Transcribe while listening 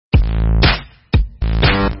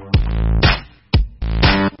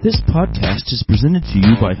This podcast is presented to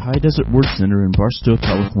you by High Desert Word Center in Barstow,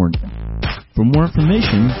 California. For more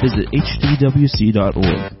information, visit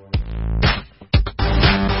hdwc.org.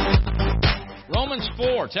 Romans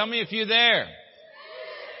 4. Tell me if you're there.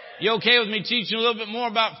 You okay with me teaching a little bit more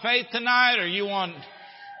about faith tonight, or you want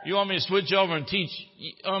me to switch over and teach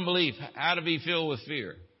unbelief, how to be filled with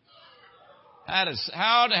fear?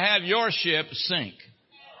 How to have your ship sink.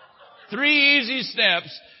 3 easy steps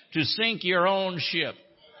to sink your own ship.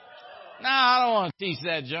 No, I don't want to teach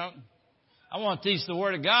that junk. I want to teach the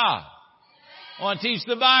Word of God. I want to teach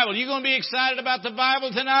the Bible. You going to be excited about the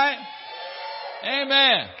Bible tonight?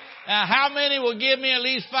 Amen. Now, how many will give me at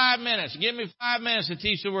least 5 minutes? Give me 5 minutes to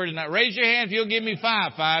teach the Word tonight. Raise your hand if you'll give me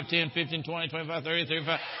 5. 5, 10, 15, 20, 25, 30,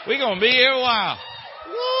 35. We're going to be here a while.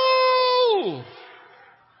 Woo!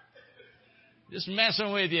 Just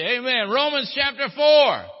messing with you. Amen. Romans chapter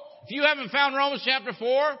 4. If you haven't found Romans chapter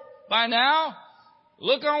 4 by now,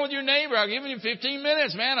 look on with your neighbor. I've given you 15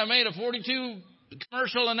 minutes, man. I made a 42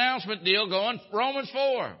 commercial announcement deal going Romans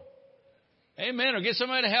 4. Amen. Or get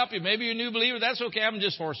somebody to help you. Maybe you're a new believer. That's okay. I'm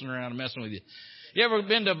just horsing around and messing with you. You ever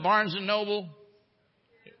been to Barnes & Noble?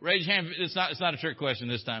 Raise your hand. It's not a trick question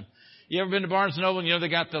this time. You ever been to Barnes & Noble and they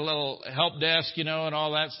got the little help desk, and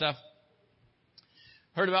all that stuff?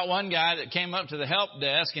 Heard about one guy that came up to the help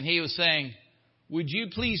desk and he was saying, "Would you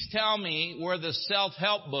please tell me where the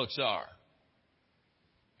self-help books are?"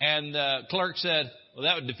 And the clerk said, "Well,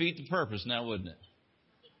 that would defeat the purpose now, wouldn't it?"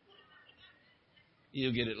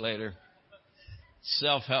 You'll get it later.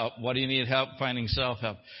 Self-help. What do you need help finding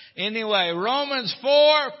self-help? Anyway, Romans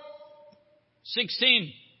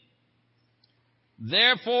 4:16.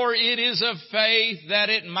 Therefore it is of faith that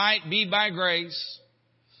it might be by grace,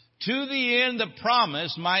 to the end the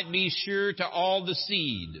promise might be sure to all the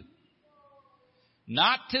seed.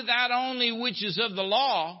 Not to that only which is of the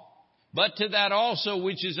law, but to that also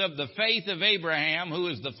which is of the faith of Abraham, who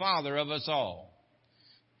is the father of us all.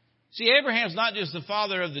 See, Abraham's not just the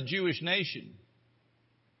father of the Jewish nation,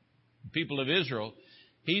 people of Israel.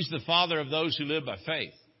 He's the father of those who live by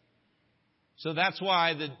faith. So that's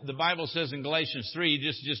why the Bible says in Galatians 3,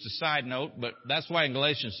 just a side note, but that's why in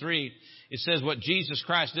Galatians 3, it says what Jesus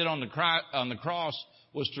Christ did on the cross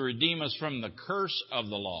was to redeem us from the curse of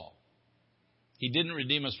the law. He didn't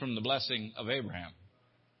redeem us from the blessing of Abraham,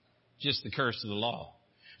 just the curse of the law.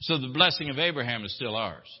 So the blessing of Abraham is still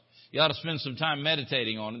ours. You ought to spend some time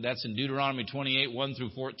meditating on it. That's in Deuteronomy 28, 1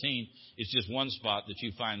 through 14. It's just one spot that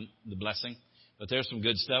you find the blessing. But there's some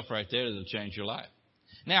good stuff right there that'll change your life.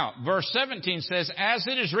 Now, verse 17 says, as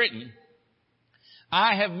it is written,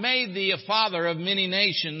 I have made thee a father of many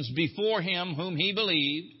nations before him whom he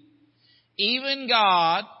believed, even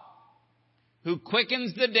God, who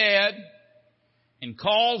quickens the dead and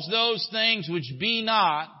calls those things which be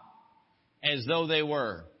not as though they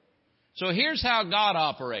were. So here's how God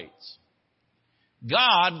operates.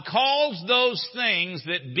 God calls those things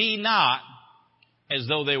that be not as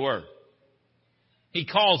though they were. He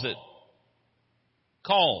calls it.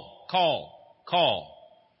 Call.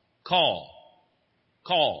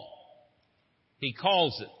 He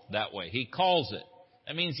calls it that way. He calls it.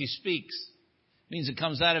 That means he speaks. It means it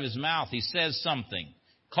comes out of his mouth. He says something.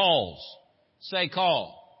 Calls. Say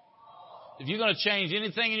call. If you're going to change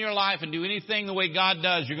anything in your life and do anything the way God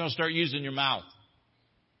does, you're going to start using your mouth.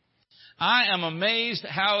 I am amazed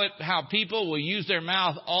how people will use their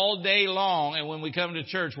mouth all day long, and when we come to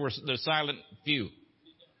church, we're the silent few.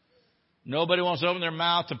 Nobody wants to open their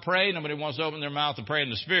mouth to pray. Nobody wants to open their mouth to pray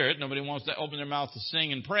in the Spirit. Nobody wants to open their mouth to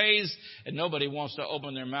sing and praise. And nobody wants to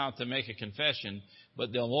open their mouth to make a confession.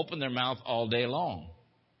 But they'll open their mouth all day long.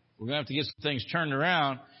 We're going to have to get some things turned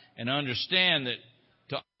around and understand that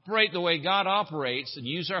to operate the way God operates and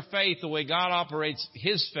use our faith the way God operates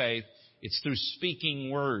His faith, it's through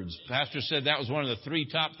speaking words. Pastor said that was one of the 3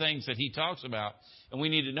 top things that he talks about. And we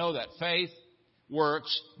need to know that faith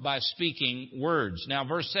works by speaking words. Now,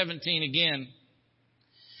 verse 17 again.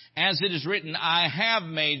 As it is written, I have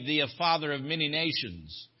made thee a father of many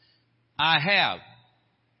nations. I have.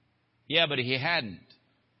 Yeah, but he hadn't.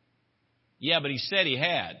 Yeah, but he said he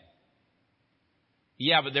had.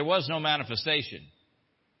 Yeah, but there was no manifestation.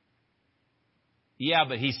 Yeah,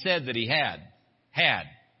 but he said that he had.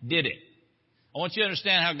 Did it. I want you to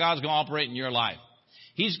understand how God's going to operate in your life.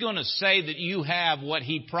 He's going to say that you have what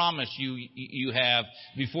He promised you have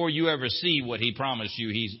before you ever see what He promised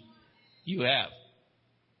you have.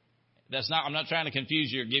 I'm not trying to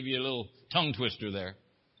confuse you or give you a little tongue twister there.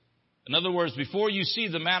 In other words, before you see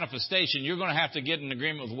the manifestation, you're going to have to get in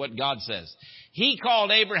agreement with what God says. He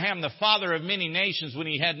called Abraham the father of many nations when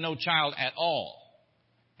he had no child at all.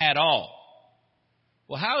 At all.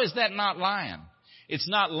 Well, how is that not lying? It's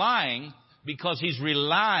not lying because he's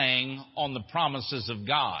relying on the promises of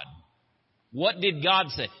God. What did God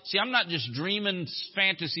say? See, I'm not just dreaming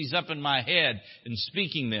fantasies up in my head and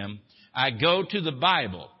speaking them. I go to the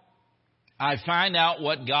Bible. I find out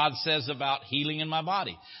what God says about healing in my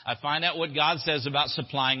body. I find out what God says about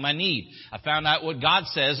supplying my need. I found out what God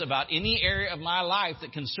says about any area of my life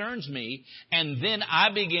that concerns me, and then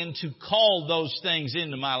I begin to call those things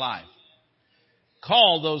into my life.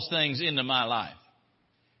 Call those things into my life.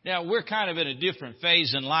 Now, we're kind of in a different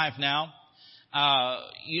phase in life now.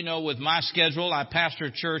 With my schedule, I pastor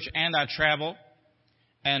a church and I travel,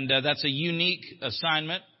 and that's a unique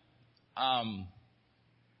assignment.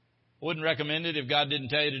 Wouldn't recommend it if God didn't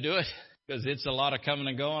tell you to do it, because it's a lot of coming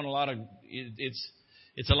and going,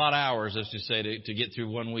 it's a lot of hours, let's just say, to get through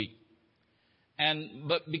 1 week.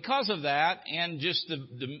 But because of that, and just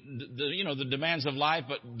the demands of life,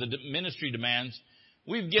 but the ministry demands,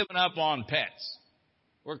 we've given up on pets.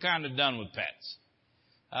 We're kind of done with pets.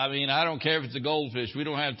 I mean, I don't care if it's a goldfish. We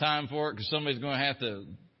don't have time for it because somebody's going to have to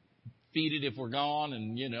feed it if we're gone,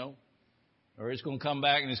 and or it's going to come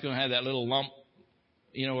back and it's going to have that little lump,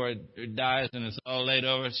 where it dies and it's all laid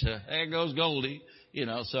over. So there goes Goldie,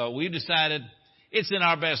 So we've decided it's in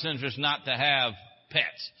our best interest not to have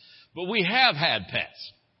pets. But we have had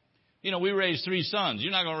pets. We raised 3 sons.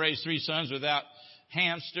 You're not going to raise 3 sons without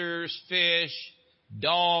hamsters, fish,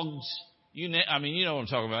 dogs. You know what I'm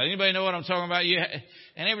talking about. Anybody know what I'm talking about?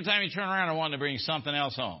 And every time you turn around, I want to bring something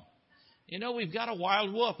else home. We've got a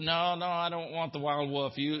wild wolf. No, I don't want the wild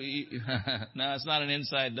wolf. No, it's not an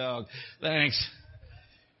inside dog. Thanks.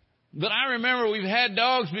 But I remember we've had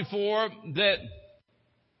dogs before that,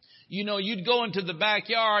 you'd go into the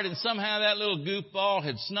backyard and somehow that little goofball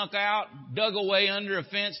had snuck out, dug away under a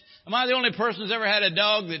fence. Am I the only person who's ever had a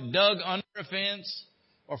dog that dug under a fence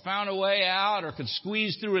or found a way out or could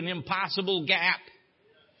squeeze through an impossible gap?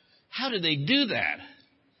 How did they do that?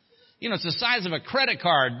 It's the size of a credit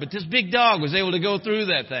card, but this big dog was able to go through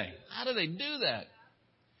that thing. How do they do that?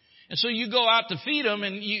 And so you go out to feed them,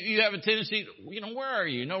 and you have a tendency, where are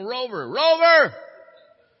you? Rover. Rover!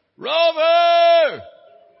 Rover!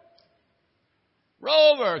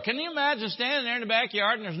 Rover! Can you imagine standing there in the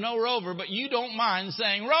backyard and there's no Rover, but you don't mind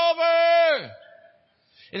saying, Rover!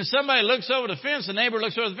 And if somebody looks over the fence, the neighbor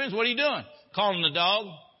looks over the fence, what are you doing? Calling the dog?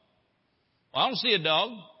 Well, I don't see a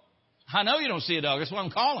dog. I know you don't see a dog. That's what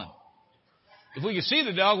I'm calling. If we could see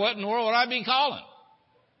the dog, what in the world would I be calling?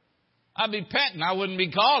 I'd be petting. I wouldn't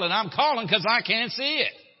be calling. I'm calling because I can't see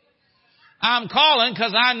it. I'm calling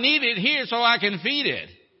because I need it here so I can feed it.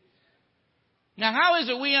 Now, how is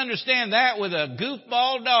it we understand that with a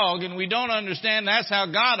goofball dog and we don't understand that's how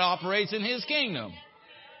God operates in His kingdom?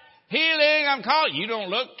 Healing, I'm calling. You don't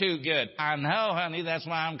look too good. I know, honey. That's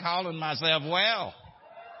why I'm calling myself well.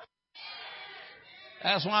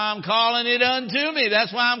 That's why I'm calling it unto me.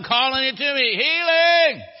 That's why I'm calling it to me.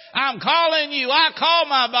 Healing! I'm calling you. I call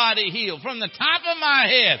my body healed from the top of my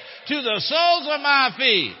head to the soles of my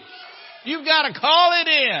feet. You've got to call it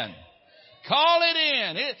in. Call it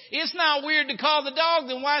in. It's not weird to call the dog.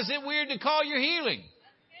 Then why is it weird to call your healing?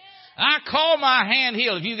 I call my hand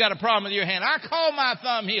healed if you've got a problem with your hand. I call my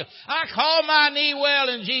thumb healed. I call my knee well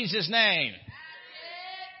in Jesus' name.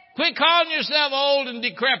 Quit calling yourself old and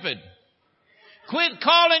decrepit. Quit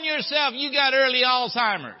calling yourself you got early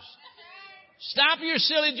Alzheimer's. Stop your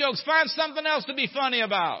silly jokes. Find something else to be funny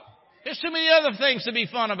about. There's too many other things to be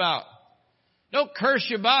fun about. Don't curse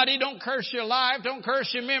your body. Don't curse your life. Don't curse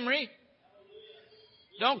your memory.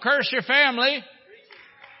 Don't curse your family.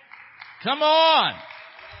 Come on.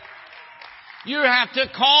 You have to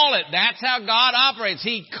call it. That's how God operates.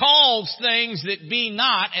 He calls things that be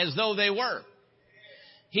not as though they were.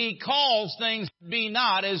 He calls things that be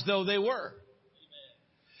not as though they were.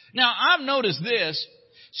 Now, I've noticed this.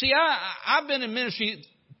 See, I've been in ministry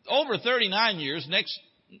over 39 years. Next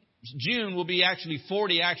June will be actually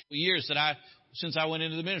 40 actual years since I went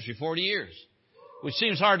into the ministry. 40 years. Which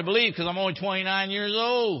seems hard to believe because I'm only 29 years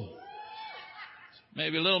old.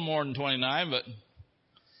 Maybe a little more than 29, but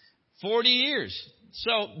 40 years.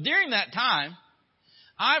 So during that time,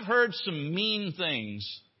 I've heard some mean things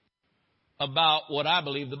about what I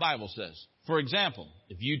believe the Bible says. For example,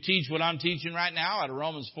 if you teach what I'm teaching right now out of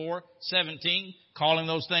Romans 4:17, calling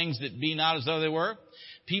those things that be not as though they were,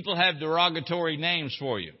 people have derogatory names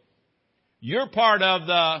for you. You're part of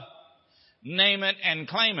the name it and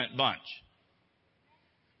claim it bunch.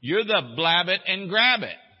 You're the blab it and grab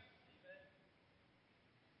it.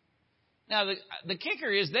 Now, the kicker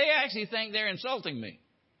is they actually think they're insulting me.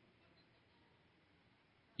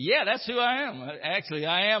 Yeah, that's who I am. Actually,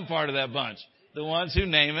 I am part of that bunch. The ones who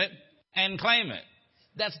name it and claim it.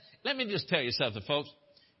 Let me just tell you something, folks.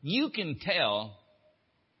 You can tell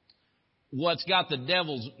what's got the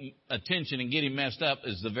devil's attention and get him messed up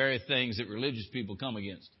is the very things that religious people come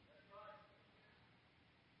against.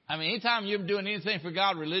 I mean, anytime you're doing anything for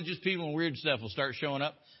God, religious people and weird stuff will start showing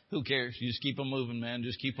up. Who cares? You just keep on moving, man.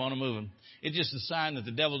 Just keep on moving. It's just a sign that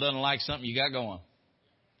the devil doesn't like something you got going.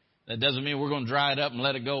 That doesn't mean we're going to dry it up and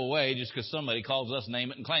let it go away just because somebody calls us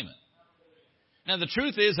name it and claim it. Now, the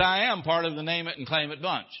truth is I am part of the name it and claim it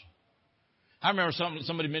bunch. I remember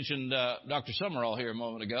somebody mentioned Dr. Summerall here a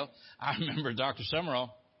moment ago. I remember Dr.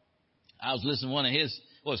 Summerall. I was listening to one of his,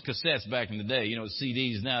 well, it was cassettes back in the day. You know,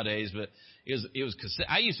 CDs nowadays, but it was cassette.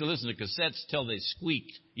 I used to listen to cassettes till they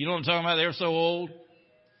squeaked. You know what I'm talking about? They were so old.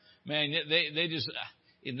 Man, they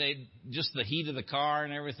just the heat of the car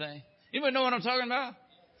and everything. Anybody know what I'm talking about?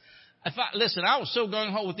 Listen, I was so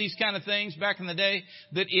gung-ho with these kind of things back in the day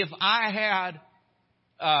that if I had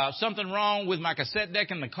something wrong with my cassette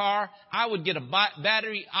deck in the car, I would get a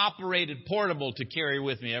battery-operated portable to carry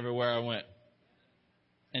with me everywhere I went.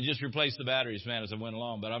 And just replace the batteries, man, as I went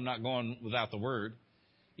along. But I'm not going without the word.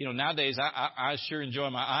 You know, nowadays, I sure enjoy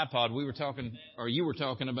my iPod. You were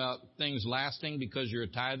talking about things lasting because you're a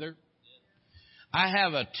tither. I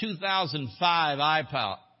have a 2005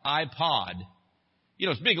 iPod. You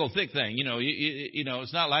know, it's a big old thick thing. You know,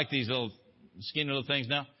 it's not like these little skinny little things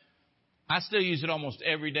now. I still use it almost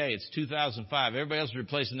every day. It's 2005. Everybody else is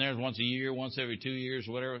replacing theirs once a year, once every 2 years,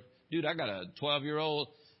 whatever. Dude, I got a 12-year-old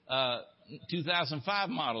 2005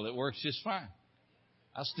 model that works just fine.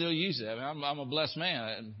 I still use it. I mean, I'm a blessed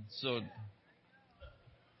man. So,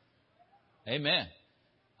 amen.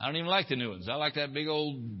 I don't even like the new ones. I like that big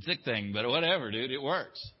old thick thing, but whatever, dude. It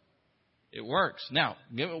works. It works. Now,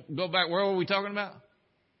 go back. Where were we talking about?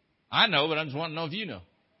 I know, but I just want to know if you know.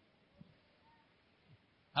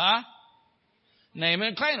 Huh? Name it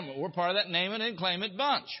and claim it. We're part of that name it and claim it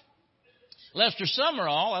bunch. Lester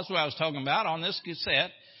Summerall, that's what I was talking about on this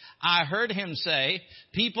cassette. I heard him say,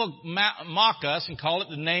 people mock us and call it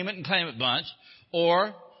the Name It and Claim It Bunch,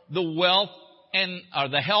 or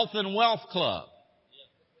the Health and Wealth Club.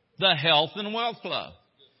 The Health and Wealth Club.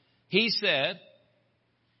 He said,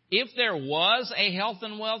 if there was a Health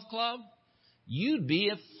and Wealth Club, you'd be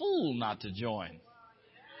a fool not to join.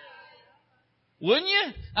 Wouldn't you?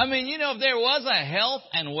 I mean, you know, if there was a Health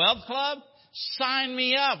and Wealth Club, sign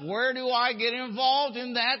me up. Where do I get involved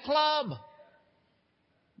in that club?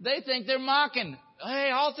 They think they're mocking. Hey,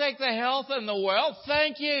 I'll take the health and the wealth.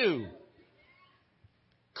 Thank you.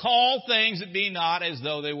 Call things that be not as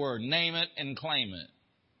though they were. Name it and claim it.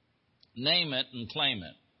 Name it and claim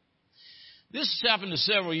it. This happened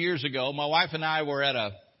several years ago. My wife and I were at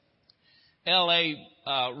a L.A.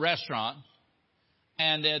 Restaurant.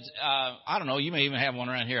 And it's, I don't know, you may even have one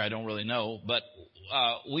around here. I don't really know. But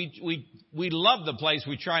we love the place.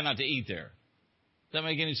 We try not to eat there. Does that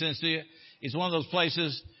make any sense to you? It's one of those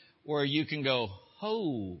places where you can go,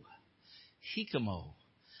 oh, hikamo.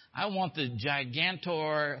 I want the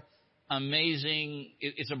gigantor, amazing,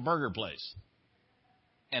 it's a burger place.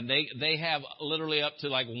 And they have literally up to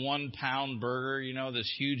like 1 pound burger, you know,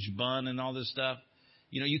 this huge bun and all this stuff.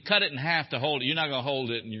 You know, you cut it in half to hold it. You're not going to hold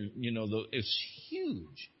it. And it's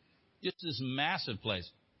huge. Just this massive place.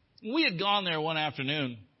 We had gone there one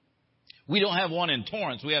afternoon. We don't have one in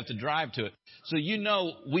Torrance. We have to drive to it. So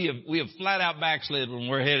we have flat out backslid when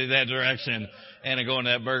we're headed that direction and are going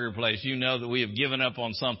to that burger place. You know that we have given up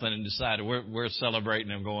on something and decided we're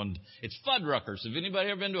celebrating and going. It's Fuddruckers. Have anybody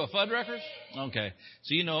ever been to a Fuddruckers? Okay.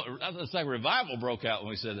 So you know, it's like revival broke out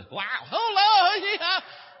when we said, wow, oh Lord, yeah.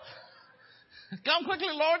 Come quickly,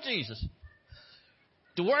 Lord Jesus.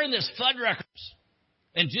 To we're in this Fuddruckers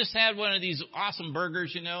and just had one of these awesome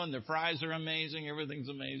burgers, you know, and their fries are amazing. Everything's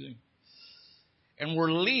amazing. And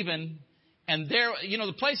we're leaving, and there, you know,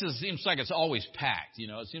 the place seems like it's always packed. You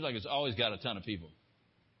know, it seems like it's always got a ton of people.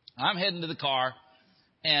 I'm heading to the car,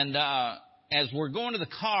 and as we're going to the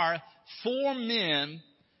car, 4 men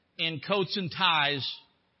in coats and ties,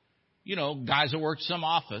 you know, guys that work some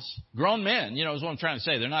office, grown men, you know, is what I'm trying to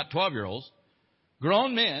say. They're not 12-year-olds.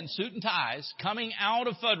 Grown men, suit and ties, coming out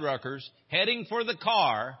of Fuddruckers, heading for the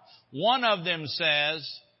car. One of them says,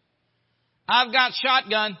 I've got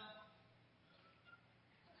shotgun.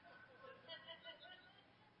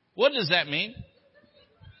 What does that mean?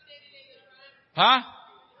 Huh?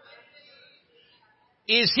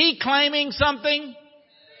 Is he claiming something?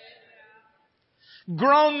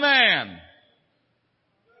 Grown man.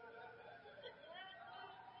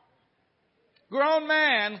 Grown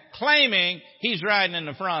man claiming he's riding in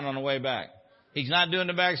the front on the way back. He's not doing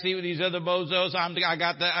the back seat with these other bozos. I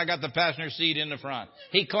got the passenger seat in the front.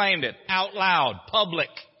 He claimed it out loud, public.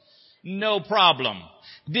 No problem.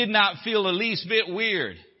 Did not feel the least bit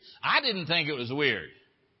weird. I didn't think it was weird.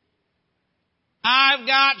 I've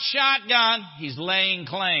got shotgun. He's laying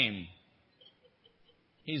claim.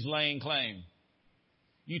 He's laying claim.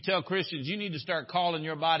 You tell Christians you need to start calling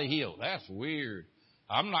your body healed. That's weird.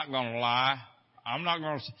 I'm not going to lie.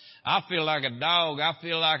 I feel like a dog. I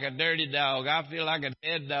feel like a dirty dog. I feel like a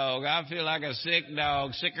dead dog. I feel like a sick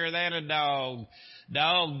dog, sicker than a dog.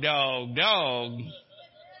 Dog.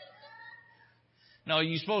 No,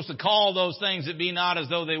 you're supposed to call those things that be not as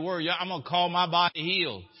though they were. I'm going to call my body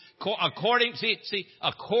healed. According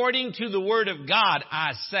to the Word of God,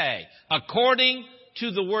 I say. According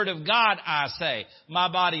to the Word of God, I say.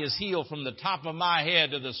 My body is healed from the top of my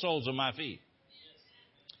head to the soles of my feet.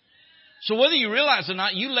 So whether you realize it or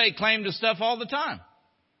not, you lay claim to stuff all the time.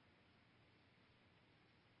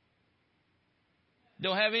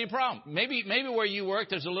 Don't have any problem. Maybe where you work,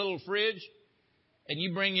 there's a little fridge, and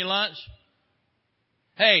you bring your lunch.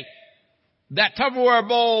 Hey, that Tupperware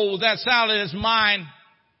bowl with that salad is mine.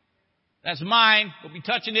 That's mine. Don't be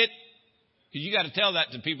touching it, because you got to tell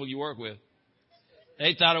that to people you work with.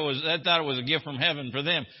 They thought it was a gift from heaven for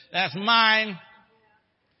them. That's mine.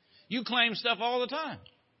 You claim stuff all the time.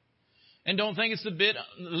 And don't think it's the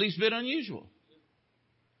least bit unusual.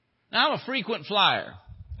 Now, I'm a frequent flyer.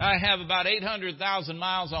 I have about 800,000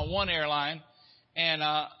 miles on one airline, and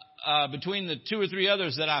between the 2 or 3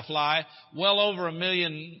 others that I fly, well over 1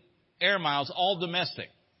 million air miles, all domestic.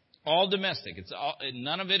 All domestic.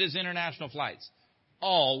 None of it is international flights.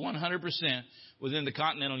 All 100% within the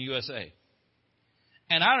continental USA.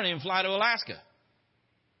 And I don't even fly to Alaska.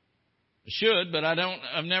 I should, but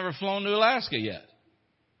I've never flown to Alaska yet.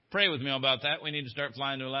 Pray with me about that. We need to start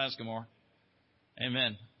flying to Alaska more.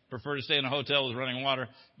 Amen. Prefer to stay in a hotel with running water,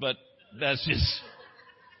 but that's just,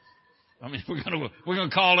 we're gonna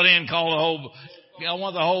call it in, I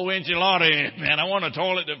want the whole enchilada in, man. I want a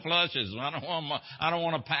toilet that flushes. I don't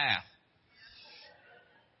want a path.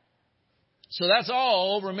 So that's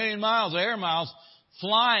all over 1 million miles, air miles,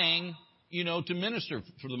 flying, to minister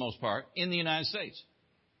for the most part in the United States.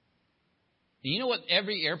 And you know what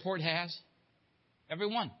every airport has? Every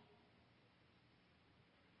one.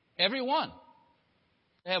 Every one.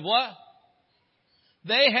 They have what?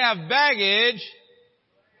 They have baggage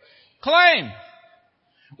claim.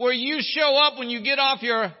 Where you show up when you get off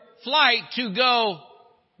your flight to go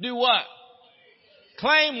do what?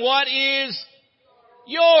 Claim what is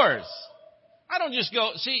yours. I don't just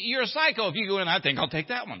go, see, you're a psycho if you go in, I think I'll take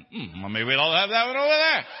that one. Well, maybe I'll have that one over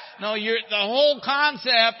there. No, the whole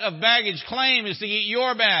concept of baggage claim is to get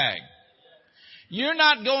your bag. You're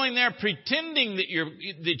not going there pretending that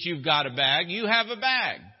you've got a bag. You have a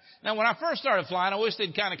bag. Now, when I first started flying, I wish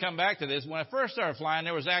they'd kind of come back to this. When I first started flying,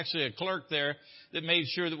 there was actually a clerk there that made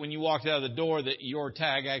sure that when you walked out of the door that your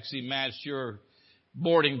tag actually matched your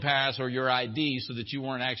boarding pass or your ID so that you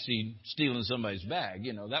weren't actually stealing somebody's bag.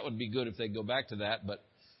 That would be good if they go back to that, but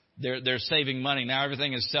they're saving money. Now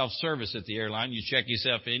everything is self-service at the airline. You check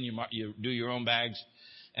yourself in, you do your own bags.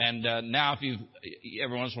 And now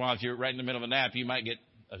every once in a while, if you're right in the middle of a nap, you might get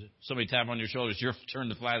somebody tap on your shoulder. It's your turn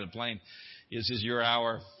to fly the plane. This is your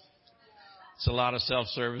hour. It's a lot of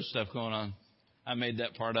self-service stuff going on. I made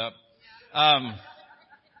that part up.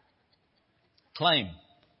 Claim.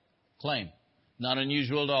 Not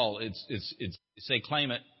unusual at all. It's say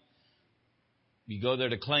claim it. You go there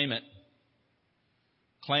to claim it.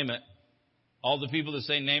 Claim it. All the people that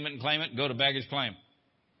say name it and claim it, go to baggage claim.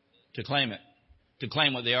 To claim it. To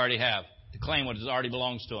claim what they already have. To claim what already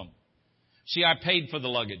belongs to them. See, I paid for the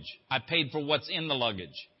luggage. I paid for what's in the luggage.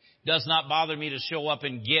 Does not bother me to show up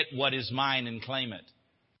and get what is mine and claim it.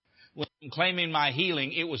 When I'm claiming my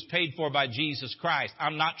healing, it was paid for by Jesus Christ.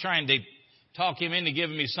 I'm not trying to talk Him into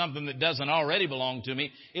giving me something that doesn't already belong to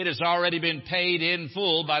me. It has already been paid in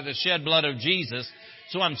full by the shed blood of Jesus.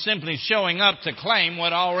 So I'm simply showing up to claim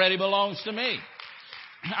what already belongs to me.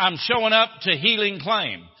 I'm showing up to healing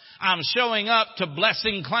claim. I'm showing up to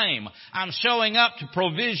blessing claim. I'm showing up to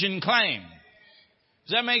provision claim.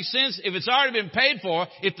 Does that make sense? If it's already been paid for,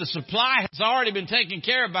 if the supply has already been taken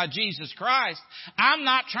care of by Jesus Christ, I'm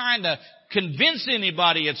not trying to convince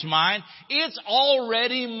anybody it's mine. It's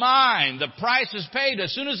already mine. The price is paid.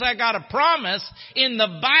 As soon as I got a promise in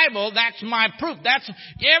the Bible, that's my proof.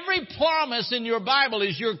 Every promise in your Bible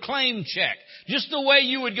is your claim check. Just the way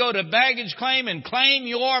you would go to baggage claim and claim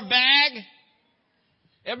your bag.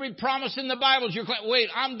 Every promise in the Bible is your claim. Wait,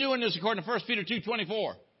 I'm doing this according to 1 Peter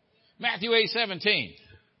 2:24. Matthew 8:17.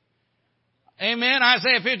 Amen.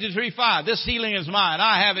 Isaiah 53:5. This healing is mine.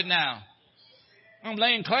 I have it now. I'm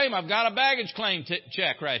laying claim. I've got a baggage claim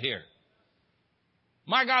check right here.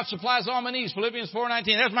 My God supplies all my needs. Philippians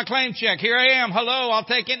 4:19. That's my claim check. Here I am. Hello, I'll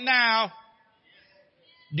take it now.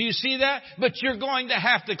 Do you see that? But you're going to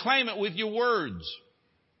have to claim it with your words.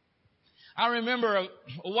 I remember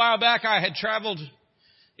a while back I had traveled.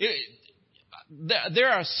 There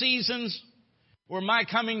are seasons where my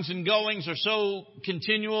comings and goings are so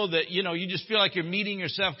continual that, you just feel like you're meeting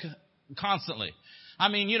yourself constantly. I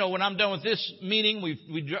mean, when I'm done with this meeting,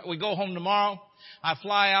 we go home tomorrow. I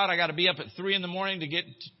fly out. I got to be up at 3 a.m. to get,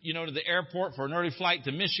 to the airport for an early flight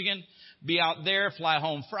to Michigan. Be out there, fly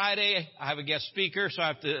home Friday. I have a guest speaker, so I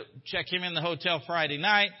have to check him in the hotel Friday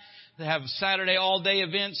night. They have Saturday all-day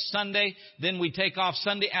events, Sunday. Then we take off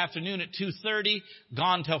Sunday afternoon at 2:30,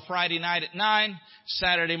 gone till Friday night at 9.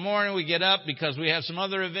 Saturday morning we get up because we have some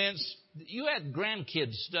other events. You had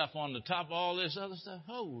grandkids stuff on the top of all this other stuff.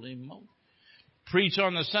 Holy moly. Preach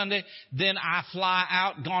on the Sunday. Then I fly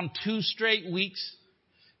out, gone 2 straight weeks.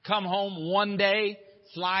 Come home one day,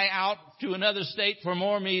 fly out to another state for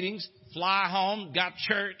more meetings. Fly home, got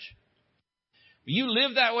church. You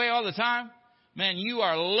live that way all the time, man, you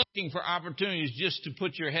are looking for opportunities just to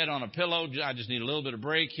put your head on a pillow. I just need a little bit of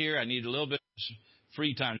break here. I need a little bit of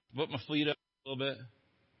free time. Put my feet up a little bit.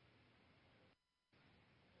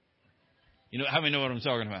 How many know what I'm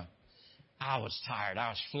talking about? I was tired. I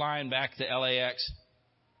was flying back to LAX.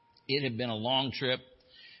 It had been a long trip.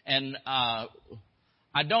 And I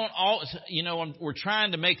don't always, we're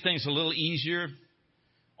trying to make things a little easier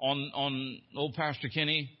on old Pastor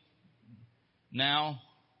Kenny now.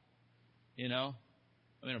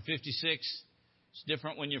 I'm 56. It's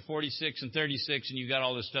different when you're 46 and 36 and you've got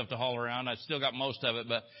all this stuff to haul around. I still got most of it,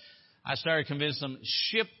 but I started convincing them,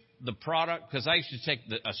 ship the product, because I used to take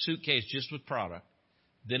a suitcase just with product,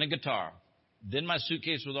 then a guitar, then my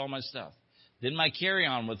suitcase with all my stuff, then my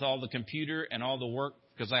carry-on with all the computer and all the work,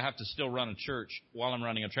 because I have to still run a church while I'm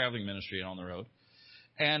running a traveling ministry on the road,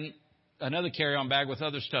 and another carry-on bag with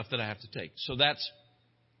other stuff that I have to take. So that's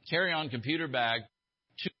carry-on, computer bag,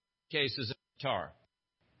 2 cases of guitar,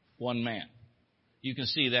 1 man. You can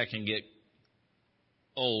see that can get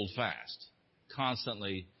old fast.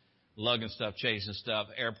 Constantly lugging stuff, chasing stuff,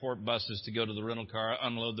 airport buses to go to the rental car,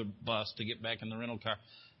 unload the bus to get back in the rental car.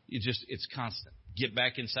 It's constant. Get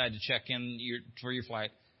back inside to check in for your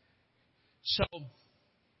flight. So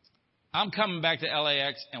I'm coming back to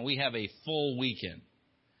LAX and we have a full weekend.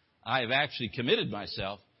 I have actually committed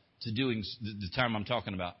myself to doing the time I'm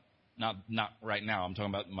talking about. Not right now. I'm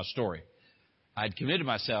talking about my story. I'd committed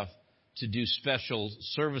myself to do special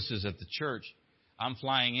services at the church. I'm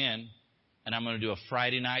flying in, and I'm going to do a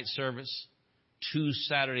Friday night service, 2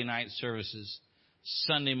 Saturday night services,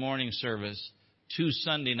 Sunday morning service, 2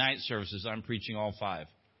 Sunday night services. I'm preaching all 5.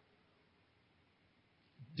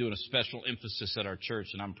 Doing a special emphasis at our church,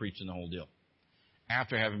 and I'm preaching the whole deal.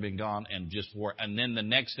 After having been gone and just wore. And then the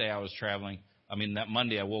next day I was traveling. That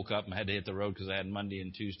Monday I woke up and had to hit the road because I had Monday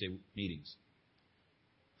and Tuesday meetings.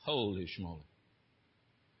 Holy schmoly.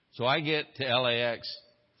 So I get to LAX,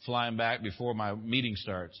 flying back before my meeting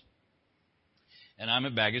starts, and I'm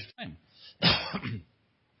at baggage claim.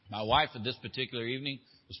 My wife at this particular evening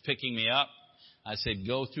was picking me up. I said,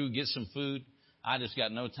 go through, get some food. I just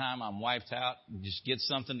got no time. I'm wiped out. Just get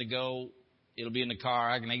something to go. It'll be in the car.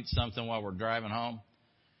 I can eat something while we're driving home.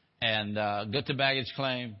 And get to baggage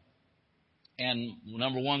claim. And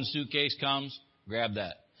number 1 suitcase comes, grab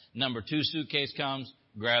that. Number 2 suitcase comes,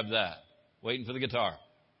 grab that. Waiting for the guitar.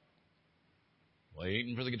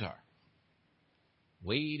 Waiting for the guitar.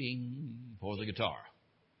 Waiting for the guitar.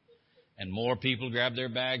 And more people grab their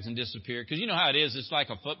bags and disappear. Because you know how it is. It's like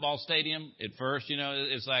a football stadium at first.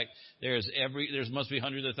 It's like there must be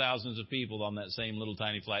hundreds of thousands of people on that same little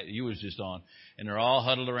tiny flight that you was just on. And they're all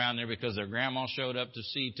huddled around there because their grandma showed up to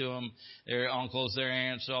see to them. Their uncles, their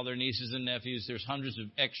aunts, all their nieces and nephews. There's hundreds of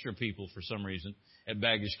extra people for some reason at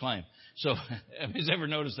baggage claim. So, have you ever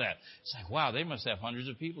noticed that? It's like, wow, they must have hundreds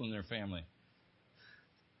of people in their family.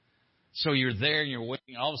 So you're there and you're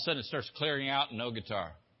waiting. All of a sudden it starts clearing out. No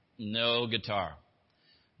guitar. No guitar.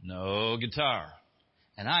 No guitar.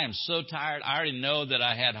 And I am so tired. I already know that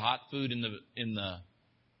I had hot food in the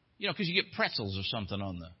because you get pretzels or something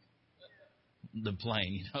on the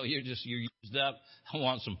plane. You're used up. I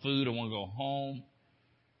want some food. I want to go home.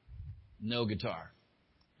 No guitar.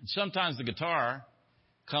 And sometimes the guitar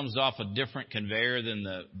comes off a different conveyor than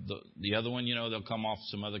the other one. They'll come off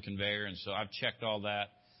some other conveyor. And so I've checked all that.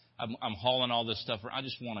 I'm hauling all this stuff. I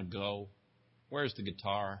just want to go. Where's the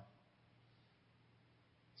guitar?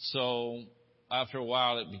 So after a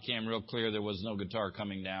while, it became real clear there was no guitar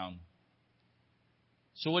coming down.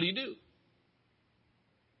 So what do?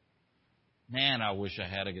 Man, I wish I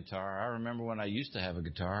had a guitar. I remember when I used to have a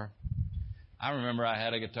guitar. I remember I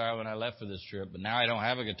had a guitar when I left for this trip, but now I don't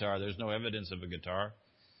have a guitar. There's no evidence of a guitar.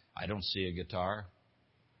 I don't see a guitar.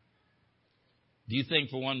 Do you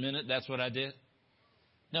think for 1 minute that's what I did?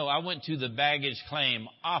 No, I went to the baggage claim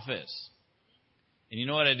office. And you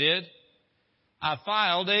know what I did? I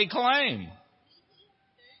filed a claim.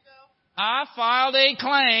 I filed a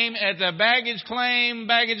claim at the baggage claim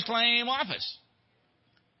office.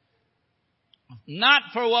 Not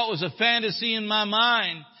for what was a fantasy in my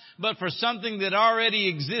mind, but for something that already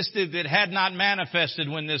existed that had not manifested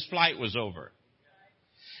when this flight was over.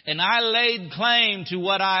 And I laid claim to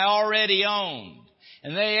what I already owned.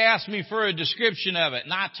 And they asked me for a description of it.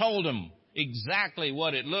 And I told them exactly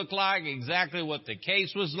what it looked like, exactly what the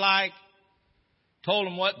case was like. Told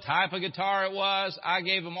them what type of guitar it was. I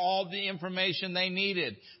gave them all the information they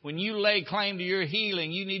needed. When you lay claim to your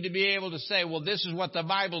healing, you need to be able to say, well, this is what the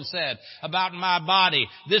Bible said about my body.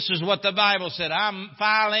 This is what the Bible said. I'm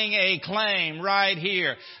filing a claim right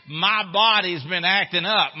here. My body's been acting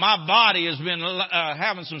up. My body has been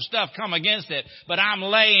having some stuff come against it. But I'm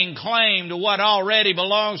laying claim to what already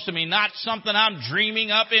belongs to me. Not something I'm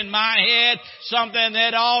dreaming up in my head. Something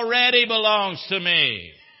that already belongs to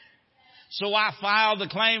me. So I filed the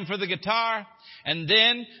claim for the guitar, and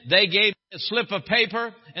then they gave me a slip of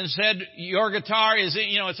paper and said, your guitar is in,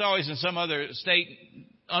 it's always in some other state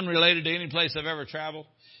unrelated to any place I've ever traveled.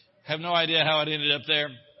 Have no idea how it ended up there.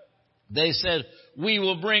 They said, we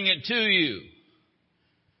will bring it to you.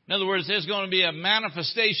 In other words, there's going to be a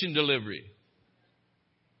manifestation delivery.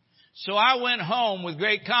 So I went home with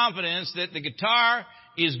great confidence that the guitar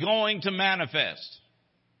is going to manifest.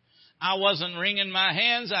 I wasn't wringing my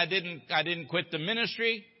hands. I didn't quit the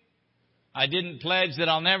ministry. I didn't pledge that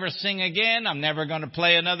I'll never sing again. I'm never going to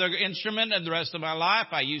play another instrument in the rest of my life.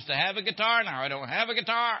 I used to have a guitar. Now I don't have a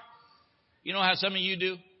guitar. You know how some of you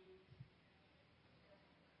do?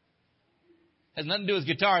 Has nothing to do with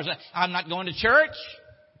guitars. I'm not going to church.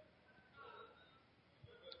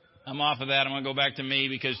 I'm off of that. I'm going to go back to me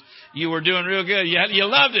because you were doing real good. You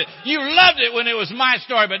loved it. You loved it when it was my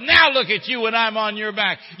story. But now look at you when I'm on your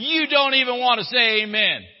back. You don't even want to say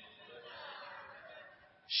amen.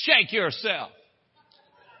 Shake yourself.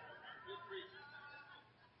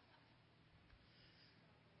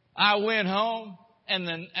 I went home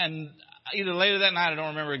and either later that night, I don't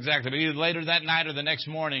remember exactly, but either later that night or the next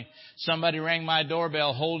morning, somebody rang my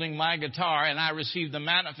doorbell holding my guitar, and I received the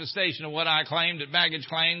manifestation of what I claimed at baggage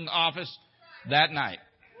claim office that night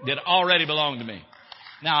that already belonged to me.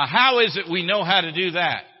 Now, how is it we know how to do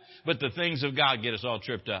that, but the things of God get us all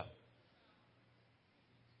tripped up?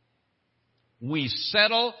 We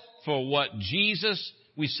settle for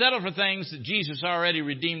we settle for things that Jesus already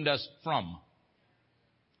redeemed us from.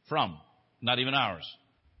 Not even ours.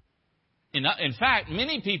 In fact,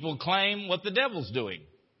 many people claim what the devil's doing.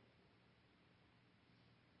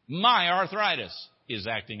 My arthritis is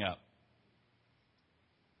acting up.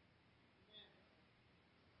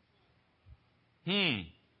 I'm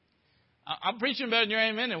preaching better than your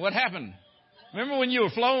amen. What happened? Remember when you were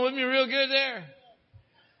flowing with me real good there?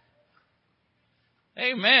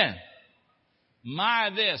 Amen. My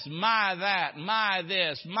this, my that, my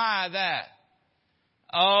this, my that.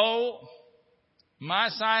 Oh, my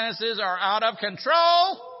sinuses are out of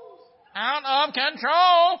control. Out of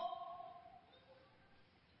control.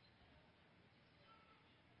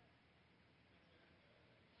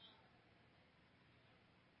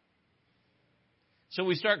 So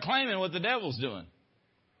we start claiming what the devil's doing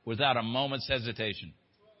without a moment's hesitation.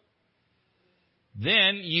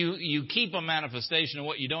 Then you keep a manifestation of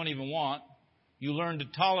what you don't even want. You learn to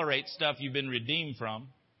tolerate stuff you've been redeemed from.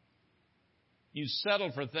 You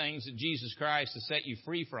settle for things that Jesus Christ has set you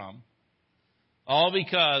free from. All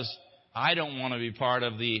because I don't want to be part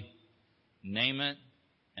of the name it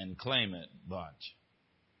and claim it bunch.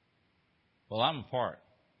 Well, I'm a part.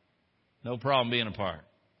 No problem being a part.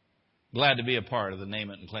 Glad to be a part of the name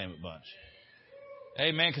it and claim it bunch.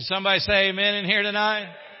 Amen. Can somebody say amen in here tonight?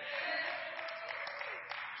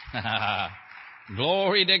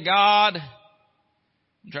 Glory to God.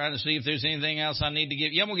 I'm trying to see if there's anything else I need to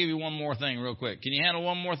give you. I'm going to give you one more thing real quick. Can you handle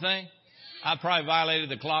one more thing? I probably violated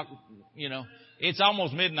the clock. It's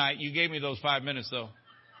almost midnight. You gave me those 5 minutes, though.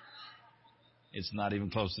 It's not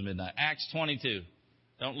even close to midnight. Acts 22.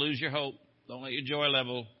 Don't lose your hope. Don't let your joy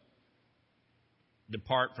level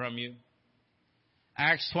depart from you.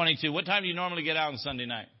 Acts 22. What time do you normally get out on Sunday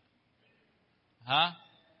night? Huh?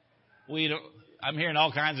 I'm hearing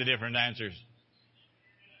all kinds of different answers.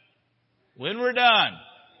 When we're done,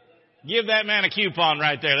 give that man a coupon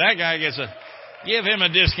right there. That guy give him a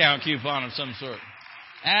discount coupon of some sort.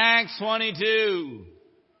 Acts 22.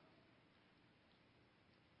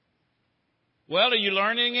 Well, are you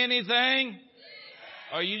learning anything?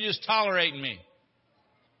 Or are you just tolerating me?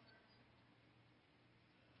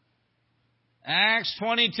 Acts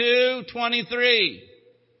 22:23.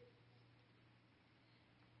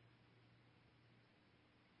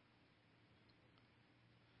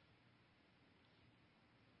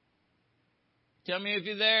 Tell me if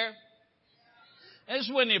you're there. This is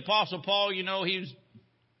when the Apostle Paul, he's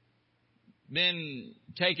been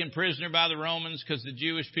taken prisoner by the Romans because the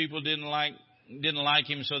Jewish people didn't like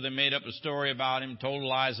him, so they made up a story about him, told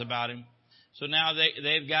lies about him. So now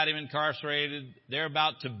they've got him incarcerated. They're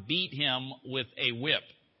about to beat him with a whip.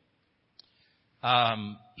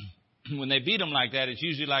 When they beat him like that, it's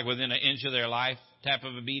usually like within an inch of their life type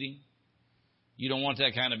of a beating. You don't want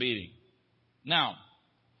that kind of beating. Now,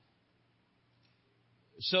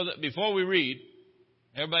 so that before we read,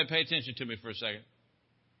 everybody pay attention to me for a second.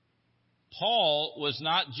 Paul was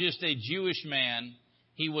not just a Jewish man,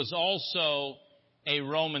 he was also a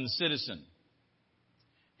Roman citizen.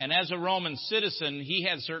 And as a Roman citizen, he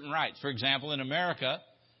had certain rights. For example, in America,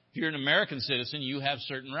 if you're an American citizen, you have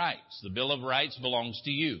certain rights. The Bill of Rights belongs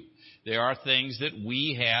to you. There are things that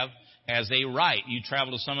we have as a right. You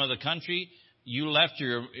travel to some other country, you left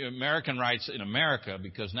your American rights in America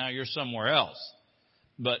because now you're somewhere else.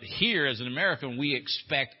 But here, as an American, we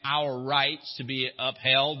expect our rights to be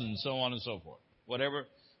upheld and so on and so forth.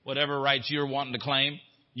 Whatever rights you're wanting to claim,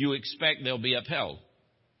 you expect they'll be upheld.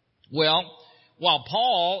 Well, while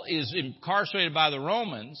Paul is incarcerated by the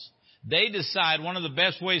Romans, they decide one of the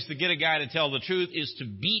best ways to get a guy to tell the truth is to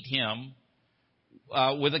beat him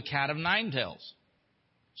with a cat of nine tails.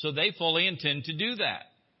 So they fully intend to do that.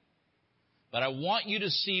 But I want you to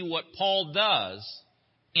see what Paul does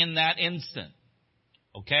in that instant.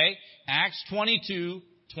 Okay? Acts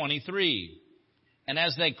 22:23. And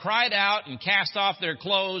as they cried out and cast off their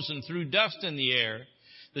clothes and threw dust in the air,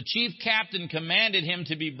 the chief captain commanded him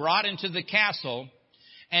to be brought into the castle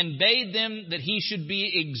and bade them that he should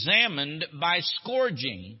be examined by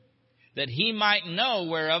scourging, that he might know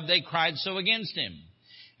whereof they cried so against him.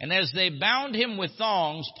 And as they bound him with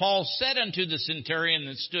thongs, Paul said unto the centurion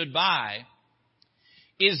that stood by,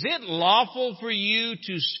 Is it lawful for you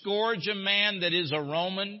to scourge a man that is a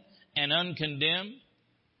Roman and uncondemned?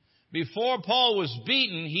 Before Paul was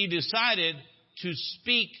beaten, he decided to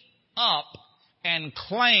speak up and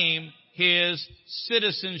claim his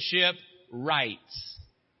citizenship rights.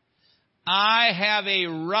 I have a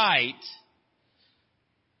right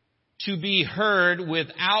to be heard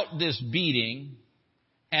without this beating,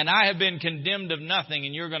 and I have been condemned of nothing,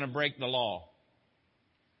 and you're going to break the law.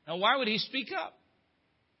 Now, why would he speak up?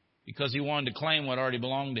 Because he wanted to claim what already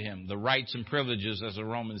belonged to him, the rights and privileges as a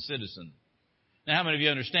Roman citizen. Now, how many of you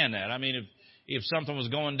understand that? I mean, if something was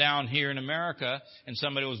going down here in America and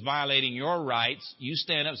somebody was violating your rights, you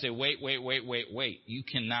stand up and say, wait. You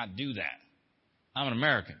cannot do that. I'm an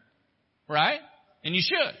American. Right? And you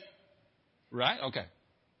should. Right? Okay.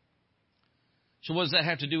 So what does that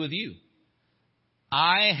have to do with you?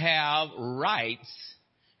 I have rights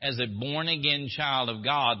as a born-again child of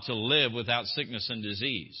God to live without sickness and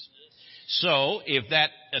disease. So if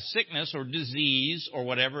a sickness or disease or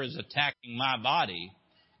whatever is attacking my body,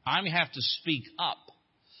 I have to speak up.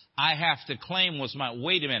 I have to claim what's mine.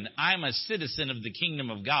 Wait a minute. I'm a citizen of the kingdom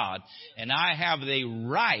of God, and I have the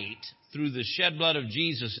right through the shed blood of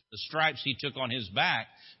Jesus, the stripes he took on his back,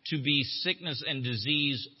 to be sickness and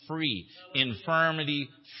disease free, infirmity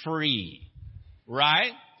free.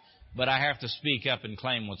 Right? But I have to speak up and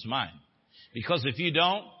claim what's mine. Because if you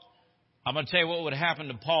don't, I'm going to tell you what would happen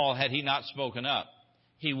to Paul had he not spoken up.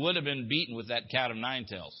 He would have been beaten with that cat of nine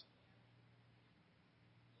tails.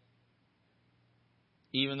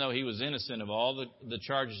 Even though he was innocent of all the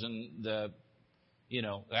charges and the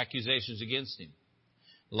accusations against him.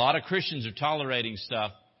 A lot of Christians are tolerating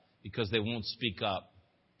stuff because they won't speak up.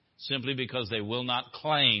 Simply because they will not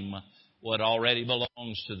claim what already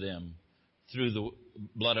belongs to them through the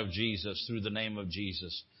blood of Jesus, through the name of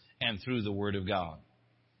Jesus, and through the Word of God.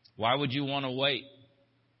 Why would you want to wait?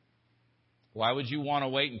 Why would you want to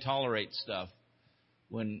wait and tolerate stuff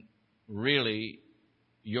when really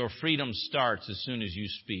your freedom starts as soon as you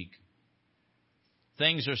speak?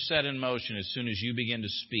 Things are set in motion as soon as you begin to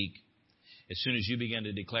speak, as soon as you begin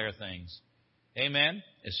to declare things. Amen?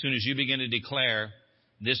 As soon as you begin to declare,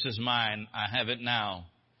 this is mine, I have it now.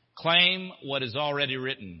 Claim what is already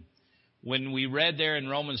written. When we read there in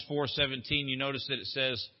Romans 4:17, you notice that it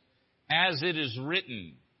says, as it is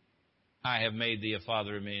written, I have made thee a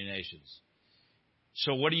father of many nations.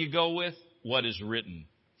 So what do you go with? What is written.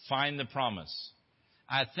 Find the promise.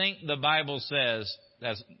 I think the Bible says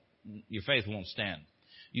that your faith won't stand.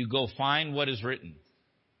 You go find what is written.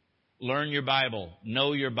 Learn your Bible.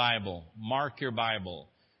 Know your Bible. Mark your Bible.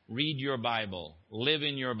 Read your Bible. Live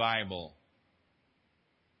in your Bible.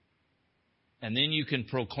 And then you can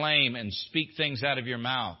proclaim and speak things out of your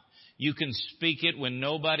mouth. You can speak it when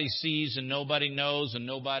nobody sees and nobody knows and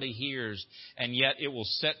nobody hears. And yet it will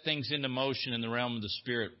set things into motion in the realm of the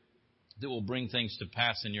Spirit that will bring things to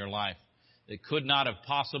pass in your life that could not have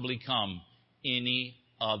possibly come any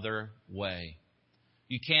other way.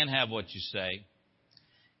 You can have what you say.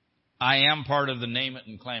 I am part of the Name It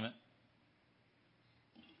and Claim It.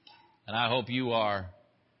 And I hope you are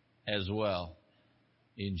as well,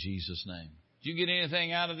 in Jesus' name. Did you get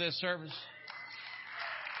anything out of this service?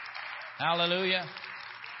 Hallelujah.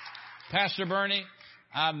 Pastor Bernie,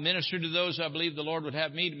 I ministered to those I believe the Lord would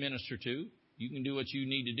have me to minister to. You can do what you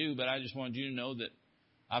need to do, but I just wanted you to know that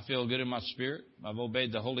I feel good in my spirit. I've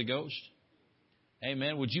obeyed the Holy Ghost.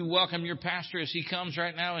 Amen. Would you welcome your pastor as he comes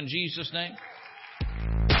right now in Jesus' name?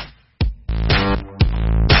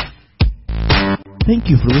 Thank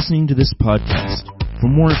you for listening to this podcast. For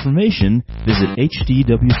more information, visit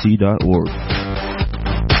hdwc.org.